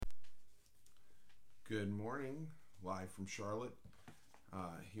Good morning, live from Charlotte.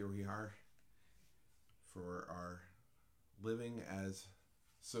 Here we are for our living as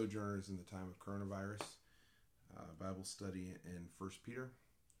sojourners in the time of coronavirus, Bible study in 1 Peter.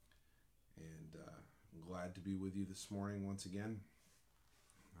 And I'm glad to be with you this morning once again.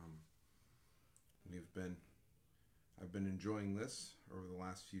 I've been enjoying this over the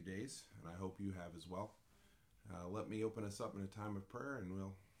last few days, and I hope you have as well. Let me open us up in a time of prayer, and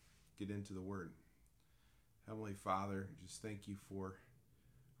we'll get into the Word. Heavenly Father, just thank you for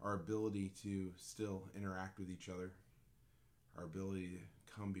our ability to still interact with each other, our ability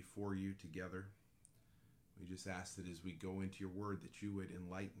to come before you together. We just ask that as we go into your word that you would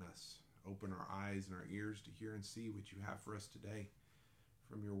enlighten us, open our eyes and our ears to hear and see what you have for us today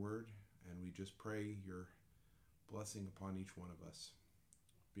from your word. And we just pray your blessing upon each one of us.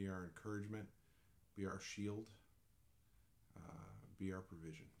 Be our encouragement, be our shield, be our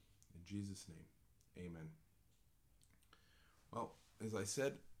provision. In Jesus' name, amen. Well, as I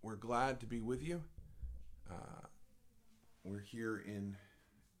said, we're glad to be with you. We're here in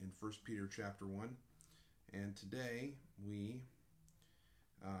 1 Peter chapter 1, and today we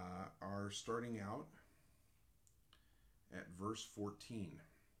are starting out at verse 14.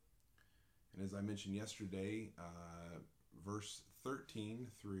 And as I mentioned yesterday, verse 13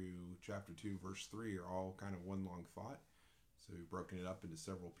 through chapter 2, verse 3 are all kind of one long thought. So we've broken it up into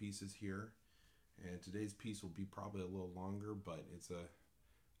several pieces here. And today's piece will be probably a little longer, but it's a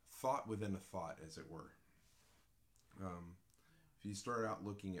thought within a thought, as it were. If you start out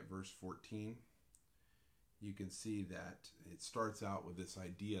looking at verse 14, you can see that it starts out with this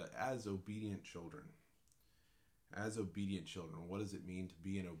idea as obedient children. As obedient children, what does it mean to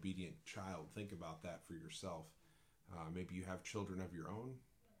be an obedient child? Think about that for yourself. Maybe you have children of your own.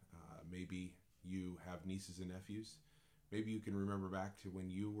 Maybe you have nieces and nephews. Maybe you can remember back to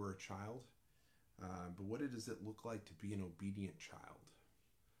when you were a child. But what does it look like to be an obedient child?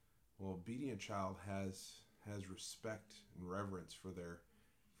 Well, obedient child has respect and reverence for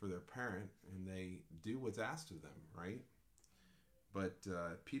their parent, and they do what's asked of them, right? But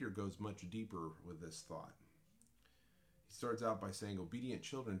Peter goes much deeper with this thought. He starts out by saying, obedient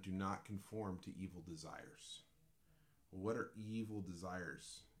children do not conform to evil desires. Well, what are evil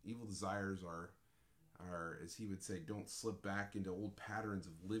desires? Evil desires are, as he would say, don't slip back into old patterns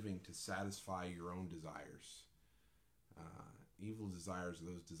of living to satisfy your own desires. Evil desires are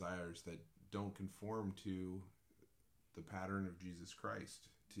those desires that don't conform to the pattern of Jesus Christ,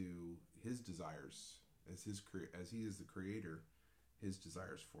 to his desires, as he is the creator, his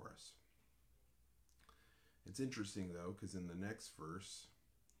desires for us. It's interesting, though, because in the next verse,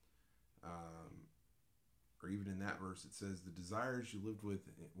 or even in that verse, it says, the desires you lived with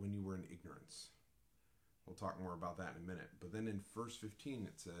when you were in ignorance. We'll talk more about that in a minute. But then in verse 15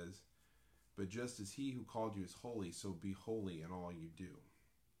 it says, but just as he who called you is holy, so be holy in all you do.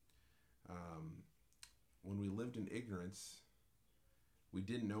 When we lived in ignorance, we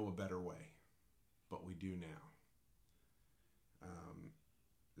didn't know a better way, but we do now.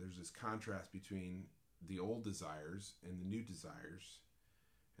 There's this contrast between the old desires and the new desires,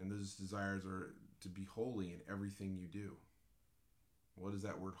 and those desires are to be holy in everything you do. What does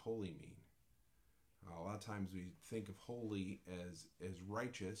that word holy mean? A lot of times we think of holy as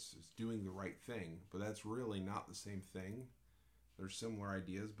righteous, as doing the right thing, but that's really not the same thing. There's similar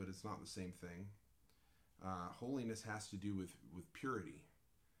ideas, but it's not the same thing. Holiness has to do with purity,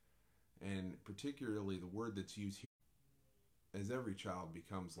 and particularly the word that's used here, as every child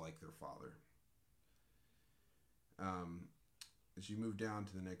becomes like their father. As you move down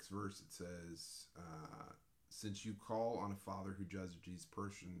to the next verse, it says, since you call on a father who judges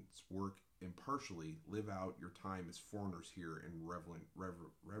persons' work impartially, live out your time as foreigners here in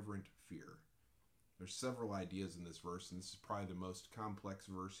reverent fear. There's several ideas in this verse, and this is probably the most complex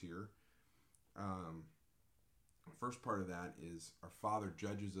verse here. The first part of that is our Father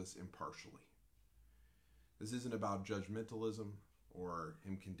judges us impartially. This isn't about judgmentalism or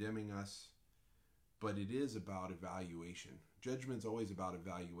him condemning us, but it is about evaluation. Judgment's always about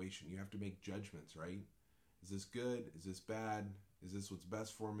evaluation. You have to make judgments, right? Is this good? Is this bad? Is this what's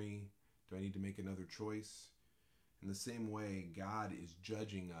best for me? Do I need to make another choice? In the same way, God is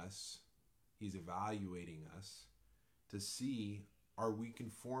judging us. He's evaluating us to see, are we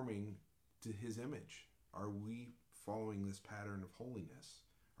conforming to his image? Are we following this pattern of holiness?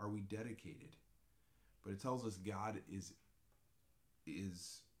 Are we dedicated? But it tells us God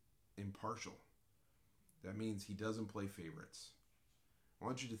is impartial. That means he doesn't play favorites. I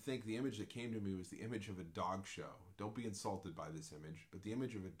want you to think the image that came to me was the image of a dog show. Don't be insulted by this image, but the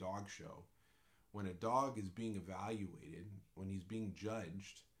image of a dog show. When a dog is being evaluated, when he's being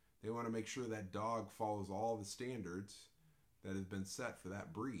judged, They want to make sure that dog follows all the standards that have been set for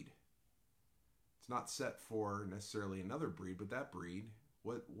that breed. It's not set for necessarily another breed, but that breed,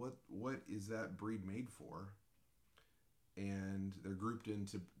 what is that breed made for? And they're grouped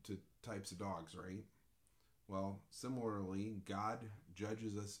into types of dogs, right? Well, similarly, God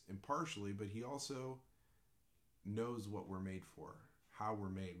judges us impartially, but he also knows what we're made for, how we're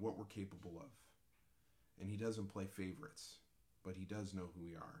made, what we're capable of. And he doesn't play favorites, but he does know who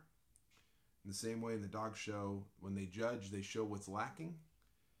we are. In the same way in the dog show, when they judge, they show what's lacking.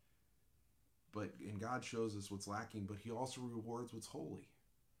 And God shows us what's lacking, but he also rewards what's holy.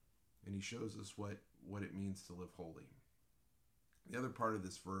 And he shows us what it means to live holy. The other part of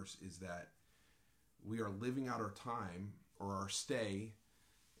this verse is that we are living out our time or our stay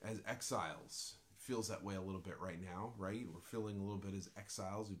as exiles. It feels that way a little bit right now, right? We're feeling a little bit as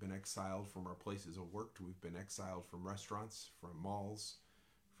exiles. We've been exiled from our places of work. We've been exiled from restaurants, from malls,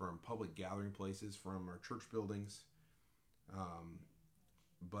 from public gathering places, from our church buildings.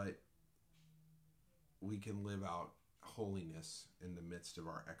 But we can live out holiness in the midst of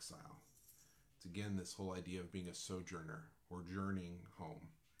our exile. It's again this whole idea of being a sojourner or journeying home.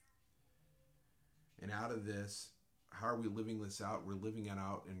 And out of this, how are we living this out? We're living it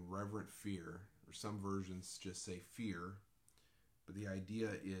out in reverent fear, or some versions just say fear. But the idea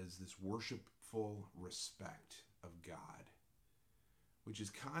is this worshipful respect of God, which is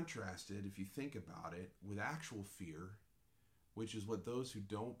contrasted, if you think about it, with actual fear, which is what those who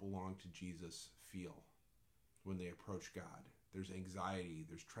don't belong to Jesus feel when they approach God. There's anxiety,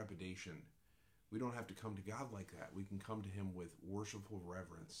 there's trepidation. We don't have to come to God like that. We can come to him with worshipful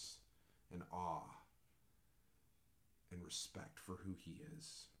reverence and awe and respect for who he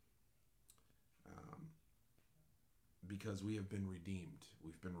is. Because we have been redeemed.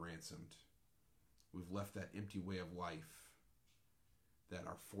 We've been ransomed. We've left that empty way of life that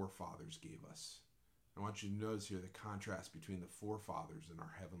our forefathers gave us. I want you to notice here the contrast between the forefathers and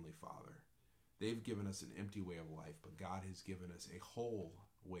our Heavenly Father. They've given us an empty way of life, but God has given us a whole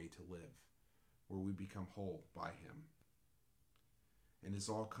way to live, where we become whole by him. And this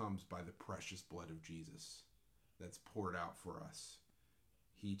all comes by the precious blood of Jesus that's poured out for us.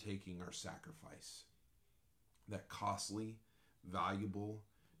 He taking our sacrifice. That costly, valuable,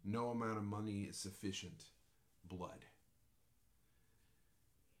 no amount of money is sufficient blood.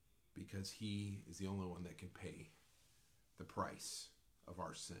 Because he is the only one that can pay the price of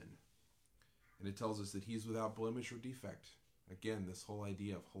our sin. And it tells us that he's without blemish or defect. Again, this whole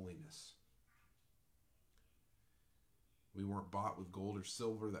idea of holiness. We weren't bought with gold or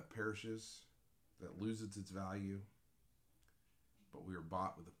silver that perishes, that loses its value, but we were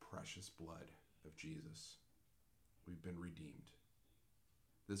bought with the precious blood of Jesus. We've been redeemed.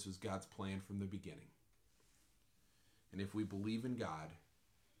 This was God's plan from the beginning. And if we believe in God,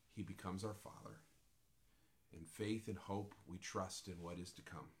 he becomes our Father. In faith and hope, we trust in what is to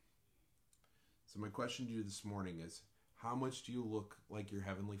come. So my question to you this morning is, how much do you look like your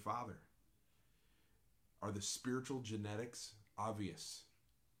Heavenly Father? Are the spiritual genetics obvious?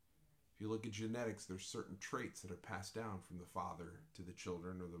 If you look at genetics, there's certain traits that are passed down from the father to the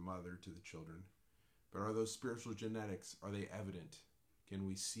children or the mother to the children. But are those spiritual genetics, are they evident? Can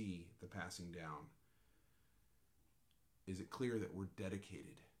we see the passing down? Is it clear that we're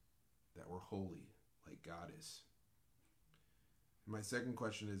dedicated, that we're holy like God is? And my second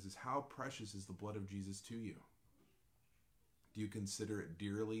question is how precious is the blood of Jesus to you? Do you consider it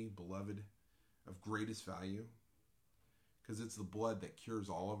dearly beloved, of greatest value? Because it's the blood that cures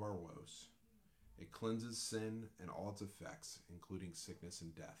all of our woes. It cleanses sin and all its effects, including sickness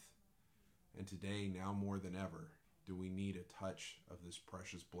and death. And today, now more than ever, do we need a touch of this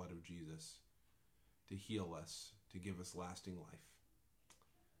precious blood of Jesus to heal us, to give us lasting life.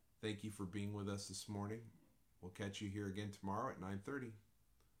 Thank you for being with us this morning. We'll catch you here again tomorrow at 9:30.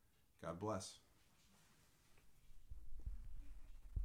 God bless.